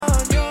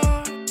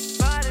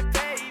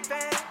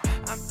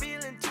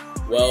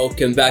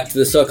Welcome back to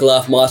the Soccer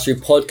Life Mastery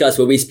Podcast,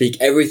 where we speak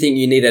everything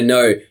you need to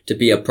know to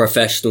be a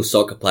professional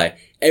soccer player.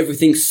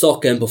 Everything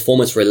soccer and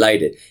performance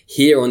related.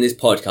 Here on this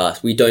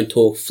podcast, we don't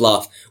talk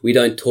fluff. We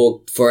don't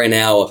talk for an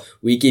hour.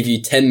 We give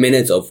you 10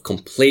 minutes of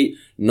complete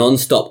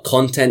non-stop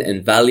content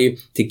and value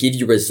to give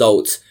you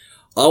results.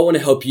 I want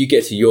to help you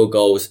get to your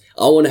goals.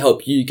 I want to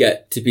help you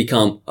get to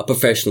become a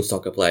professional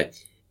soccer player.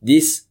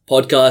 This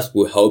podcast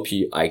will help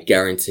you, I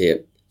guarantee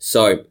it.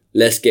 So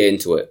let's get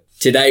into it.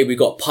 Today we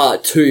got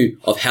part 2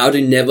 of how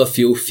to never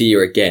feel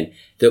fear again.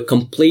 The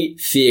complete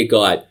fear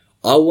guide.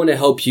 I want to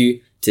help you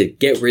to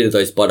get rid of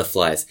those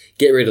butterflies,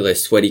 get rid of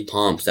those sweaty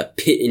palms, that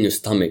pit in your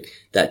stomach,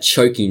 that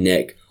choky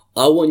neck.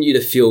 I want you to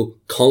feel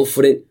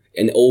confident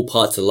in all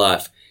parts of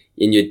life.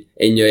 When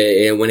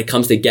it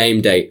comes to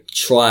game day,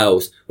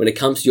 trials, when it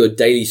comes to your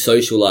daily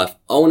social life,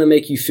 I want to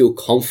make you feel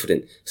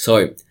confident.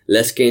 So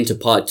let's get into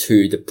part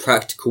 2, the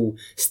practical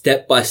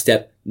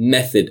step-by-step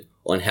method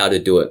on how to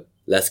do it.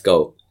 Let's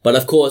go. But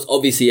of course,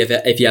 obviously,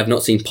 if you have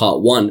not seen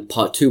part 1,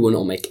 part 2 will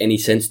not make any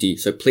sense to you.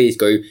 So please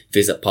go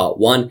visit part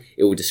 1.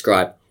 It will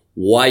describe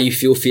why you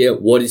feel fear,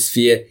 what is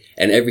fear,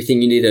 and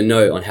everything you need to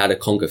know on how to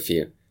conquer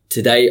fear.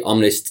 Today, I'm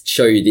going to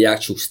show you the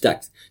actual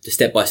the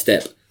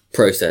step-by-step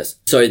process.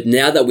 So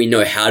now that we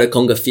know how to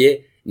conquer fear,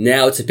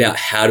 now it's about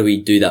how do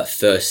we do that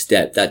first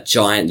step, that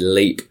giant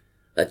leap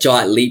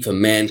for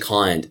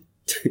mankind.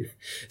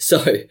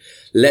 So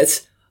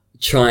let's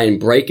try and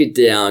break it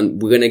down.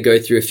 We're going to go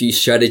through a few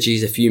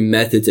strategies, a few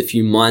methods, a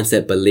few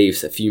mindset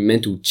beliefs, a few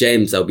mental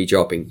gems I'll be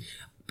dropping,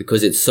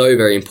 because it's so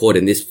very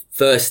important. This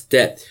first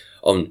step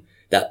on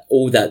that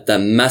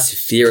massive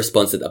fear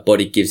response that the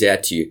body gives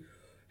out to you,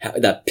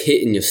 that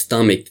pit in your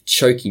stomach, the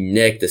choky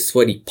neck, the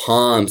sweaty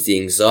palms,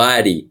 the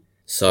anxiety.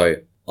 So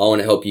I want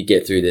to help you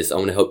get through this. I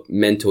want to help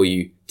mentor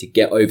you to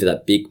get over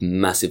that big,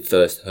 massive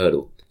first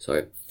hurdle.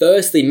 So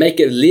firstly, make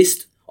a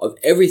list of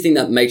everything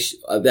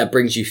that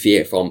brings you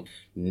fear, from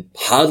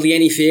hardly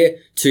any fear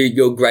to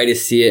your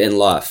greatest fear in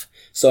life.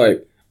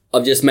 So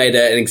I've just made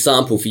an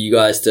example for you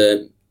guys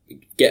to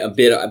get a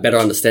better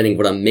understanding of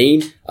what I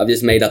mean. I've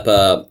just made up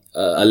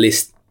a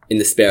list in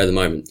the spare of the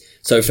moment.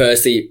 So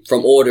firstly,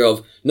 from order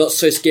of not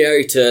so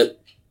scary to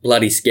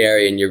bloody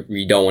scary, and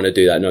you don't want to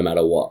do that no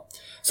matter what.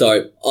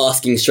 So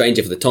asking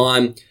stranger for the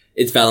time.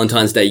 It's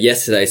Valentine's Day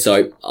yesterday,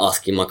 so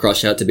asking my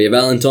crush out to be a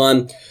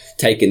Valentine,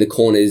 taking the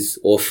corners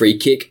or free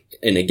kick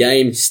in a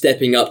game,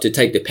 stepping up to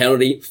take the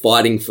penalty,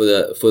 fighting for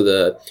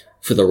the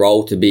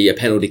role to be a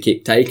penalty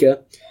kick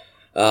taker.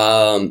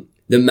 The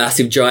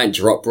massive giant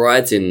drop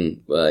rides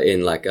in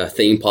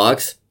theme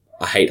parks.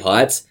 I hate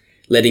heights.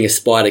 Letting a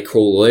spider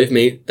crawl all over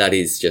me. That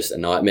is just a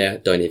nightmare.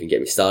 Don't even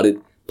get me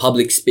started.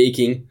 Public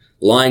speaking.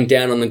 Lying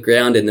down on the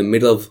ground in the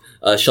middle of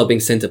a shopping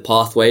center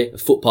pathway, a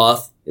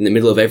footpath in the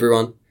middle of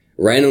everyone.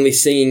 Randomly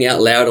singing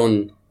out loud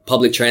on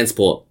public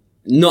transport.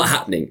 Not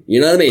happening.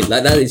 You know what I mean?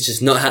 Like, that is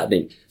just not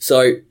happening.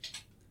 So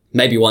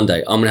maybe one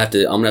day I'm gonna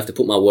have to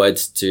put my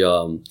words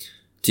to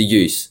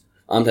use.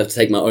 I'm gonna have to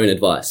take my own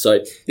advice. So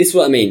this is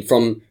what I mean.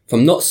 From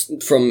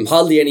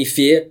hardly any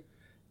fear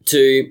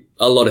to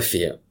a lot of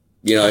fear,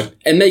 you know,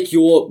 and make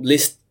your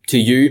list to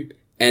you,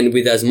 and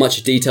with as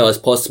much detail as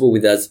possible,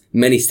 with as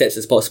many steps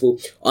as possible.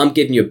 I'm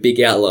giving you a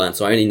big outline.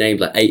 So I only named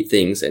like 8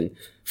 things, and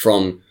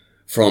from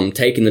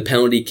taking the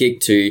penalty kick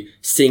to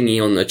singing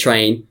on the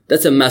train,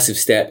 that's a massive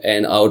step.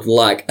 And I would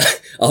like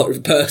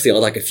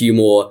a few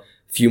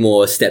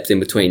more steps in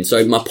between.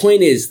 So my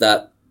point is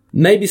that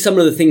maybe some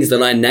of the things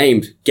that I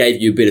named gave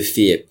you a bit of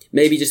fear.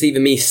 Maybe just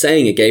even me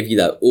saying it gave you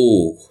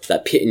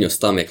that pit in your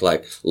stomach,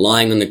 like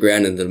lying on the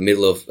ground in the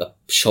middle of a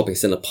shopping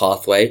center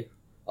pathway.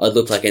 I'd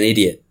look like an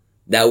idiot.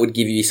 That would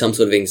give you some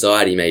sort of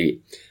anxiety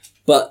maybe.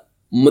 But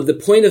the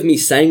point of me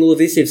saying all of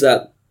this is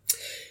that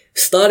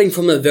starting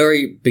from the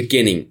very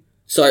beginning,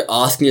 so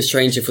asking a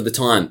stranger for the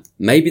time,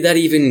 maybe that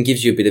even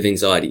gives you a bit of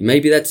anxiety.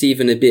 Maybe that's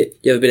even you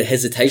have a bit of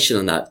hesitation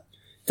on that.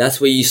 That's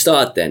where you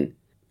start then.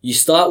 You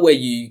start where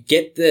you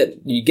get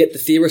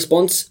the fear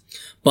response,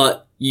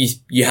 but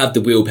you have the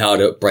willpower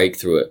to break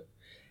through it.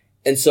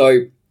 And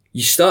so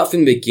you start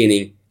from the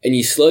beginning and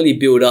you slowly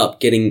build up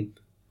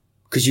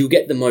because you'll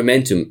get the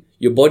momentum.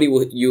 Your body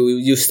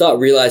you'll start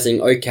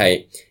realizing,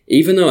 okay,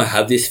 even though I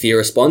have this fear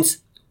response,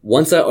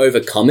 once I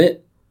overcome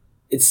it,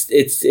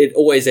 it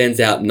always ends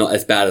out not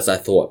as bad as I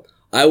thought.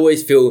 I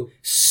always feel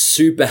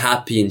super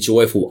happy and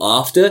joyful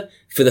after,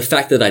 for the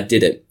fact that I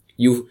did it.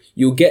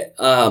 You'll get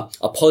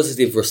a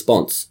positive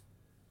response,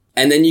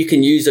 and then you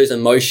can use those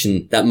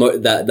emotion, that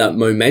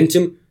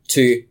momentum,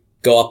 to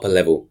go up a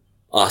level.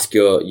 Ask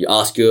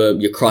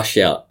your crush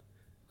out,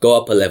 go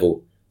up a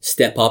level,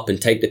 step up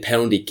and take the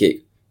penalty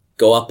kick,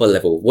 go up a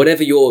level.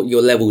 Whatever your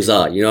levels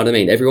are, you know what I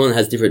mean? Everyone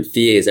has different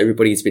fears.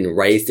 Everybody's been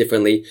raised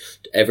differently.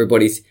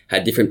 Everybody's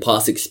had different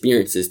past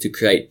experiences to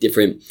create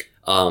different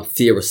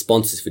fear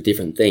responses for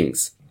different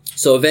things.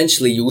 So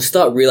eventually you'll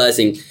start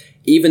realizing,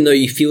 even though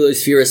you feel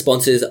those fear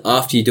responses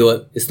after you do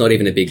it, it's not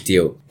even a big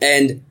deal.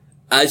 And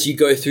as you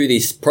go through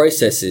these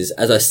processes,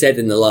 as I said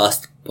in the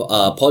last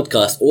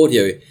podcast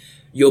audio,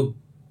 your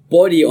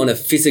body on a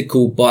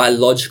physical,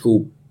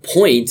 biological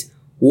point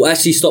will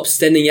actually stop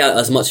sending out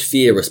as much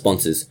fear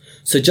responses.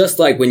 So just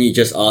like when you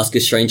just ask a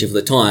stranger for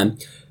the time,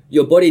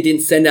 your body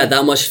didn't send out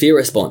that much fear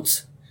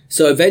response.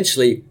 So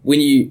eventually,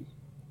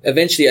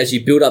 as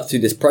you build up through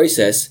this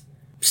process,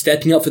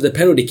 stepping up for the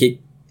penalty kick,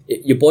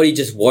 your body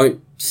just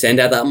won't send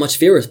out that much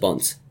fear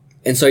response.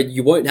 And so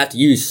you won't have to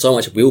use so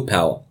much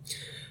willpower.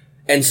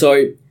 And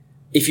so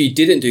if you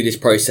didn't do this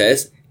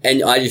process,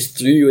 and I just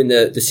threw you in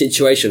the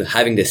situation of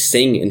having to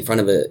sing in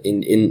front of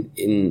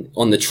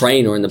on the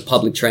train or in the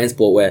public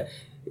transport where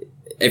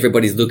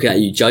everybody's looking at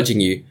you, judging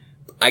you,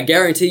 I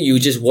guarantee you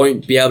just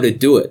won't be able to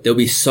do it. There'll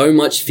be so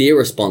much fear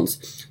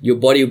response. Your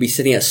body will be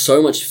sending out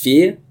so much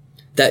fear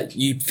that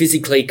you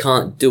physically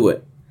can't do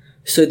it.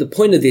 So the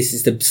point of this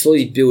is to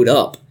slowly build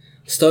up,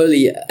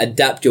 slowly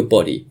adapt your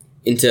body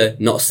into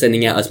not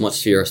sending out as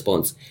much fear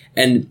response.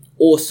 And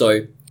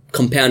also,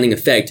 compounding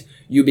effect,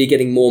 you'll be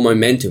getting more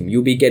momentum.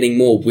 You'll be getting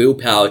more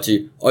willpower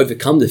to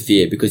overcome the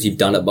fear because you've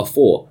done it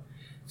before.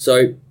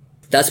 So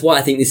that's why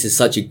I think this is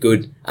such a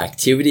good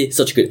activity,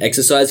 such a good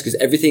exercise, because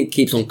everything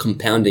keeps on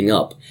compounding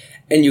up.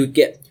 And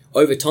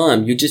over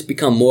time, you just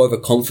become more of a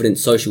confident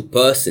social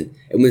person.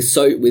 And with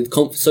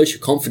social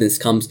confidence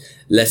comes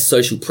less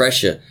social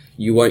pressure.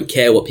 You won't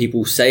care what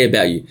people say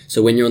about you.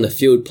 So when you're on the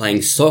field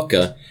playing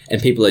soccer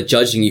and people are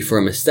judging you for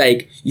a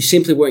mistake, you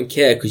simply won't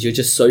care because you're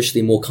just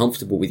socially more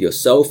comfortable with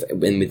yourself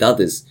and with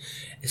others.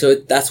 So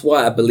that's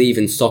why I believe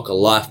in soccer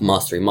life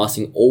mastery,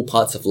 mastering all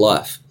parts of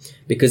life,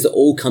 because it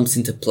all comes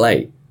into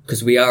play.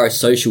 Because we are a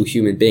social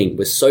human being.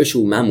 We're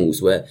social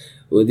mammals.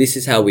 This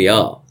is how we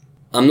are.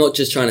 I'm not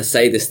just trying to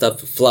say this stuff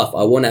for fluff.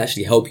 I want to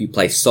actually help you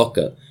play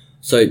soccer.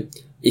 So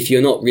if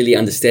you're not really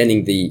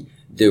understanding the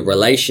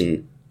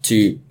relation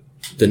to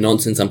the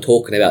nonsense I'm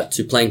talking about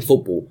to playing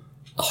football,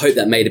 I hope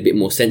that made a bit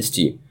more sense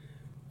to you.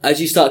 As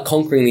you start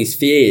conquering these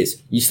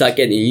fears, you start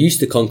getting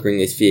used to conquering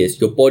these fears.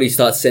 Your body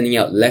starts sending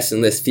out less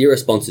and less fear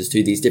responses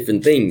to these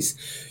different things.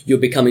 You're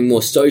becoming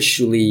more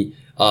socially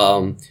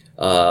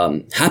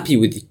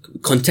happy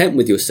content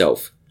with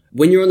yourself.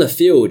 When you're on the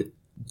field,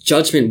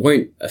 judgment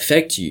won't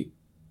affect you.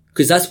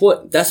 Because that's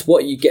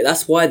what you get.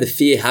 That's why the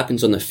fear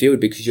happens on the field,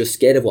 because you're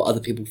scared of what other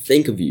people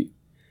think of you.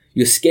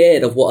 You're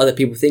scared of what other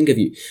people think of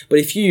you. But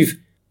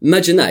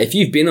imagine that, if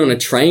you've been on a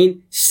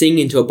train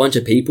singing to a bunch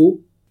of people,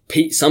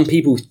 some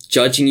people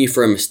judging you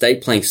for a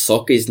mistake playing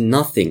soccer is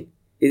nothing.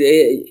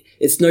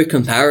 It's no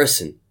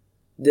comparison.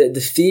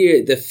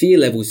 The fear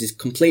levels is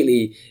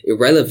completely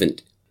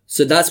irrelevant.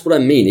 So that's what I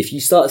mean. If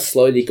you start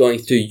slowly going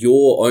through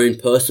your own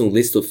personal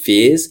list of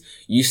fears,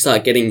 you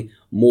start getting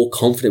more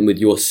confident with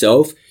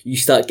yourself. You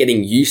start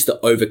getting used to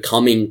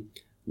overcoming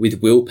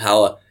with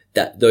willpower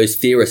those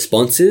fear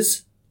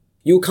responses.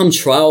 You'll come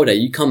trial day,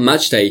 you come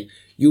match day,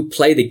 you'll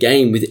play the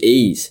game with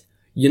ease.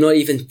 You're not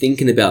even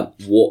thinking about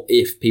what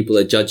if people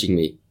are judging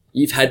me.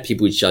 You've had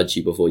people judge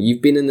you before.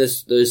 You've been in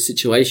those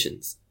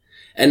situations.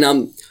 And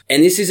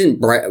this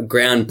isn't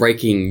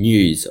groundbreaking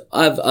news.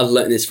 I've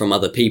learned this from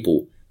other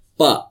people,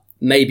 but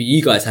maybe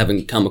you guys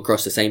haven't come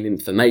across the same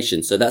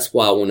information. So that's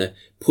why I want to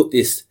put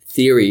this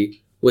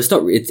theory. Well,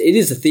 it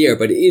is a theory,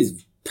 but it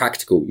is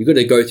practical. You've got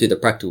to go through the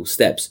practical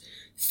steps.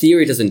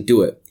 Theory doesn't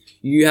do it.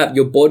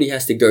 Your body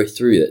has to go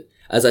through it.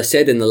 As I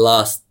said in the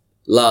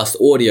last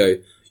audio,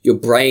 your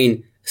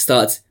brain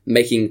starts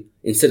making,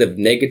 instead of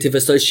negative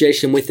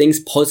association with things,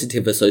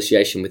 positive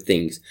association with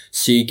things.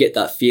 So you get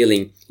that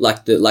feeling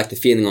like the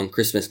feeling on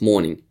Christmas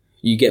morning.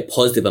 You get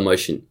positive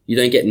emotion. You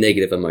don't get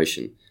negative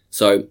emotion.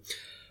 So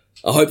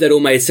I hope that all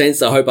made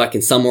sense. I hope I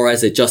can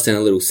summarize it just in a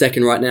little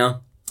second right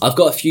now. I've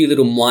got a few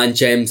little mind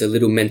gems, a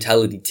little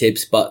mentality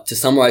tips, but to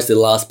summarize the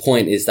last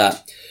point is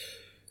that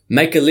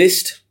make a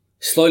list,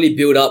 slowly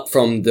build up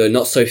from the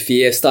not so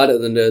fear, start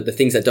at the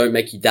things that don't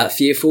make you that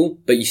fearful,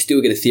 but you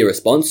still get a fear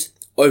response.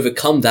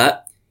 Overcome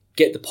that,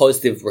 get the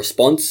positive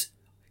response,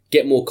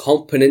 get more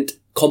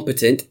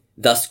competent,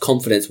 thus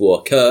confidence will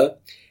occur,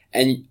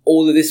 and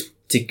all of this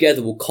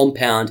together will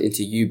compound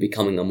into you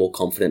becoming a more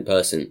confident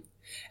person.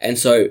 And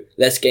so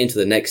let's get into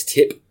the next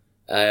tip,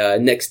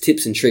 next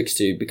tips and tricks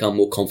to become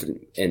more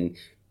confident and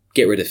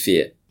get rid of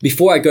fear.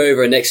 Before I go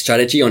over a next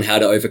strategy on how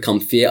to overcome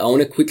fear, I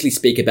want to quickly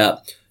speak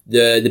about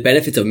the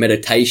benefits of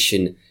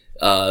meditation,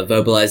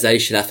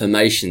 verbalization,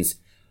 affirmations.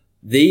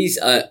 These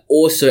are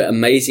also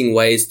amazing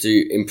ways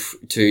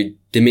to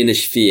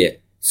diminish fear.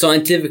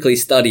 Scientifically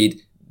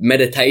studied,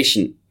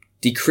 meditation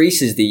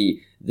decreases the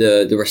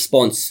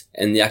response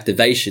and the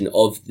activation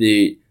of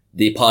the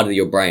part of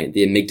your brain,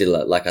 the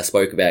amygdala, like I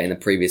spoke about in the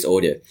previous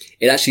audio.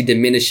 It actually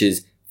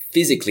diminishes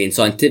physically and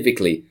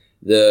scientifically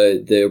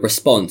the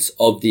response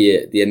of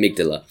the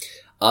amygdala.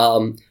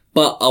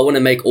 But I want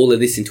to make all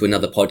of this into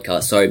another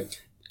podcast. So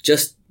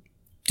just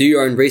do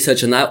your own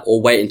research on that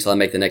or wait until I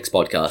make the next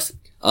podcast.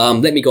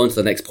 Let me go on to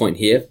the next point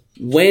here.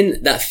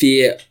 When that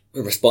fear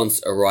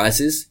response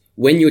arises,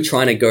 when you're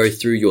trying to go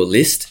through your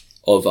list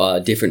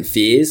of different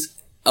fears,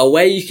 a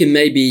way you can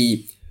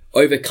maybe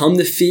overcome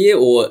the fear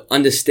or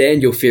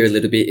understand your fear a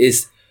little bit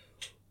is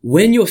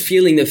when you're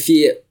feeling the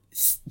fear,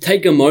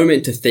 take a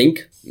moment to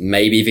think,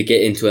 maybe if you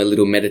get into a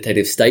little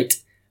meditative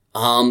state,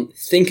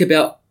 think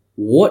about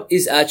what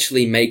is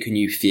actually making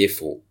you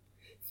fearful?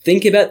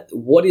 Think about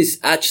what is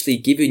actually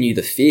giving you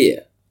the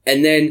fear.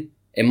 And then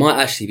it might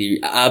actually be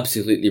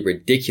absolutely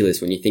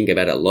ridiculous when you think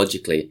about it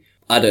logically.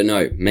 I don't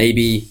know.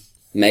 Maybe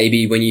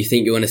when you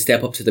think you're going to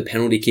step up to the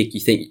penalty kick, you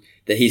think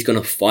that he's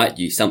going to fight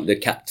you.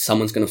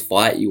 Someone's going to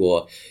fight you,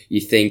 or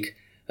you think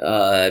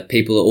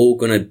people are all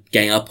going to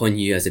gang up on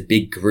you as a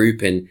big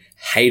group and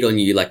hate on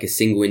you like a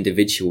single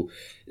individual.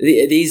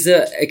 These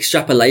are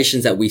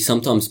extrapolations that we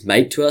sometimes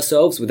make to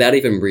ourselves without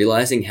even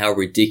realizing how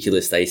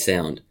ridiculous they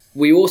sound.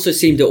 We also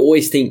seem to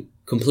always think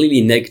completely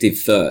negative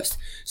first.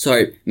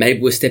 So maybe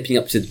we're stepping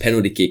up to the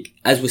penalty kick.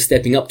 As we're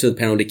stepping up to the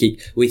penalty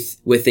kick,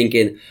 we're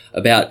thinking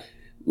about,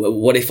 well,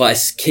 what if I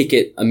kick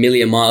it a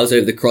million miles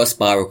over the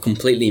crossbar or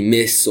completely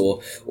miss,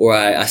 or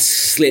I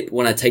slip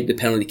when I take the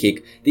penalty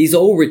kick? These are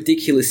all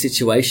ridiculous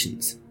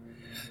situations.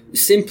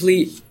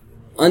 Simply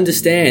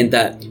understand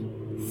that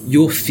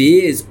your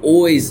fear is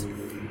always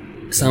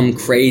some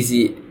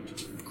crazy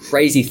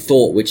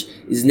thought which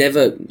is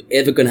never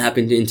ever going to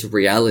happen into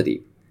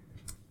reality.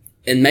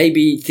 And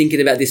maybe thinking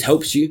about this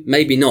helps you,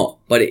 maybe not,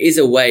 but it is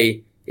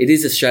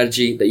a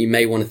strategy that you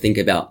may want to think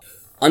about.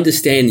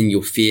 Understanding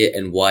your fear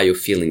and why you're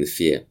feeling the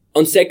fear.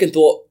 On second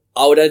thought,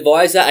 I would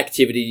advise that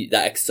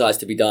exercise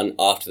to be done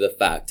after the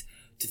fact,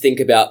 to think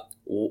about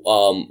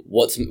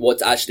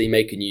what's actually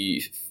making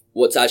you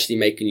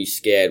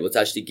scared, what's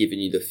actually giving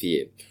you the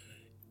fear.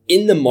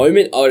 In the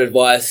moment, I would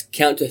advise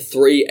count to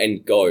 3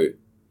 and go.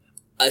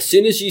 As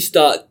soon as you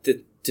start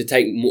to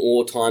take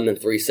more time than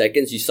 3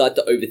 seconds, you start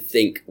to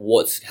overthink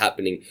what's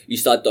happening. You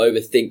start to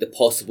overthink the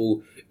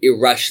possible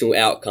irrational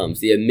outcomes.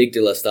 The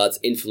amygdala starts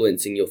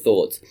influencing your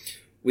thoughts.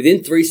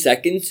 Within 3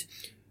 seconds,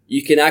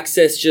 you can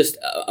access just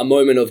a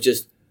moment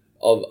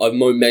of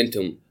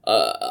momentum,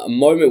 a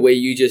moment where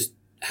you just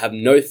have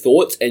no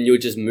thoughts and you're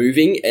just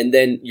moving, and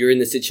then you're in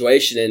the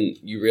situation and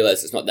you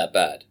realize it's not that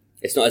bad.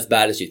 It's not as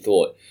bad as you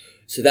thought.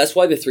 So that's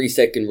why the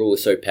 3-second rule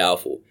is so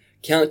powerful.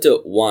 Count to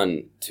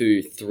 1,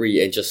 2,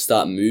 3 and just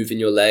start moving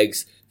your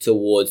legs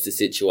towards the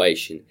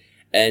situation.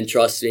 And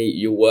trust me,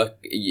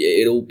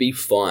 it'll be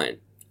fine.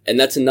 And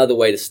that's another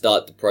way to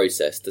start the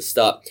process.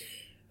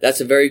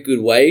 That's a very good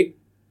way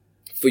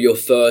for your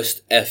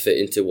first effort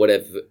into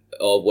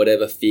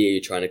whatever fear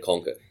you're trying to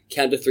conquer.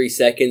 Count to 3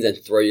 seconds and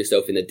throw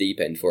yourself in the deep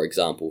end, for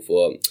example,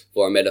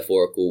 for a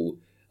metaphorical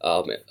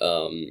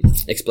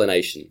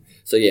explanation.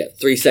 So yeah,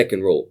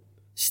 3-second rule.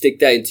 Stick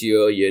that into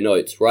your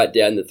notes. Write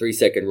down the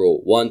 3-second rule.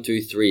 1,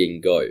 2, 3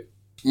 and go.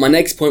 My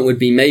next point would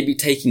be maybe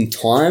taking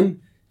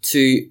time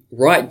to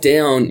write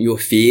down your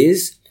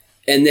fears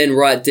and then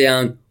write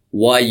down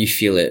why you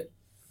feel it.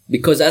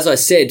 Because as I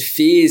said,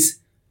 fears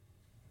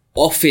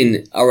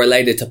often are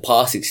related to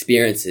past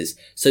experiences.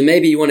 So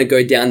maybe you want to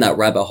go down that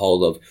rabbit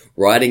hole of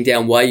writing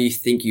down why you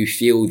think you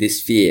feel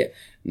this fear.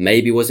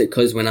 Maybe was it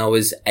because when I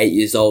was 8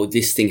 years old,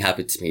 this thing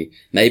happened to me.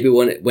 Maybe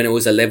when I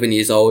was 11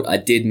 years old, I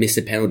did miss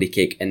a penalty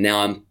kick and now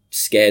I'm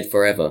scared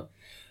forever.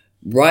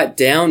 Write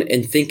down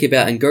and think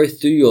about and go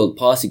through your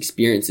past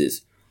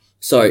experiences.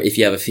 So if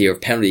you have a fear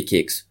of penalty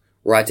kicks,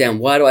 write down,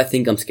 why do I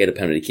think I'm scared of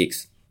penalty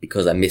kicks?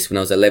 Because I missed when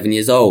I was 11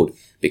 years old.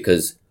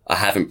 Because I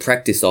haven't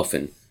practiced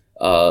often.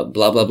 Blah,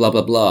 blah, blah,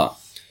 blah, blah.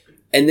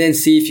 And then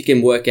see if you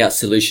can work out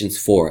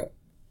solutions for it.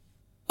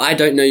 I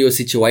don't know your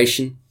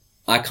situation.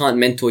 I can't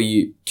mentor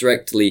you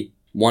directly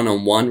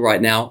one-on-one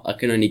right now. I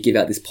can only give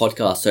out this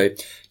podcast. So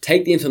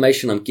take the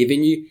information I'm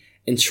giving you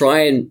and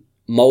try and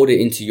mold it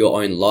into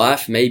your own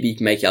life. Maybe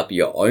make up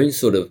your own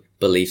sort of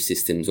belief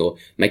systems or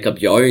make up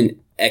your own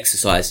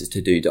exercises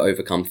to do to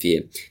overcome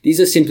fear.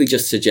 These are simply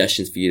just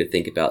suggestions for you to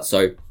think about.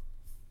 So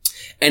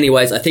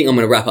anyways, I think I'm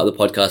going to wrap up the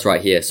podcast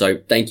right here. So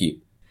thank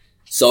you.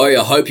 So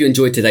I hope you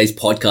enjoyed today's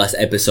podcast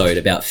episode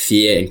about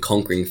fear and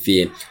conquering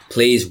fear.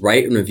 Please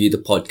rate and review the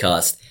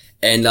podcast.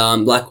 And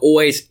like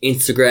always,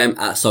 Instagram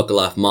at Soccer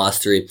Life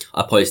Mastery.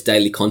 I post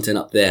daily content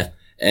up there.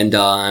 And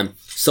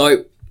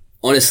so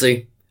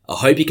honestly, I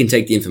hope you can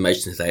take the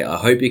information today. I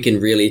hope you can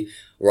really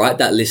write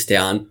that list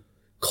down,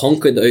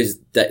 conquer those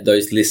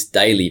lists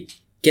daily,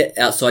 get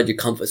outside your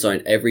comfort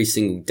zone every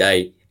single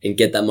day, and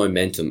get that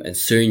momentum. And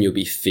soon you'll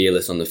be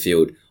fearless on the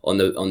field,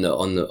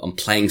 on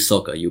playing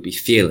soccer. You'll be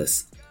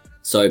fearless.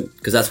 So,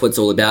 because that's what it's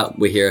all about.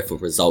 We're here for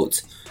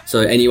results.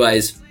 So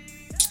anyways,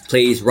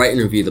 please rate and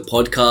review the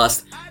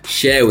podcast,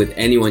 share with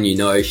anyone you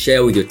know,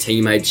 share with your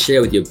teammates,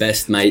 share with your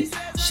best mate,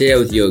 share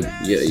with your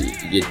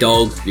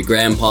dog, your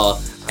grandpa,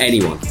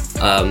 anyone.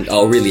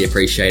 I'll really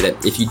appreciate it.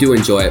 If you do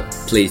enjoy it,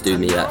 please do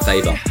me that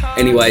favor.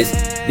 Anyways,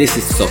 this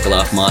is Soccer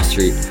Life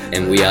Mastery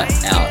and we are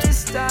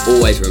out.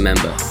 Always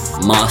remember,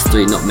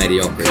 mastery, not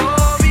mediocrity.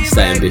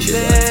 Stay ambitious,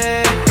 lads.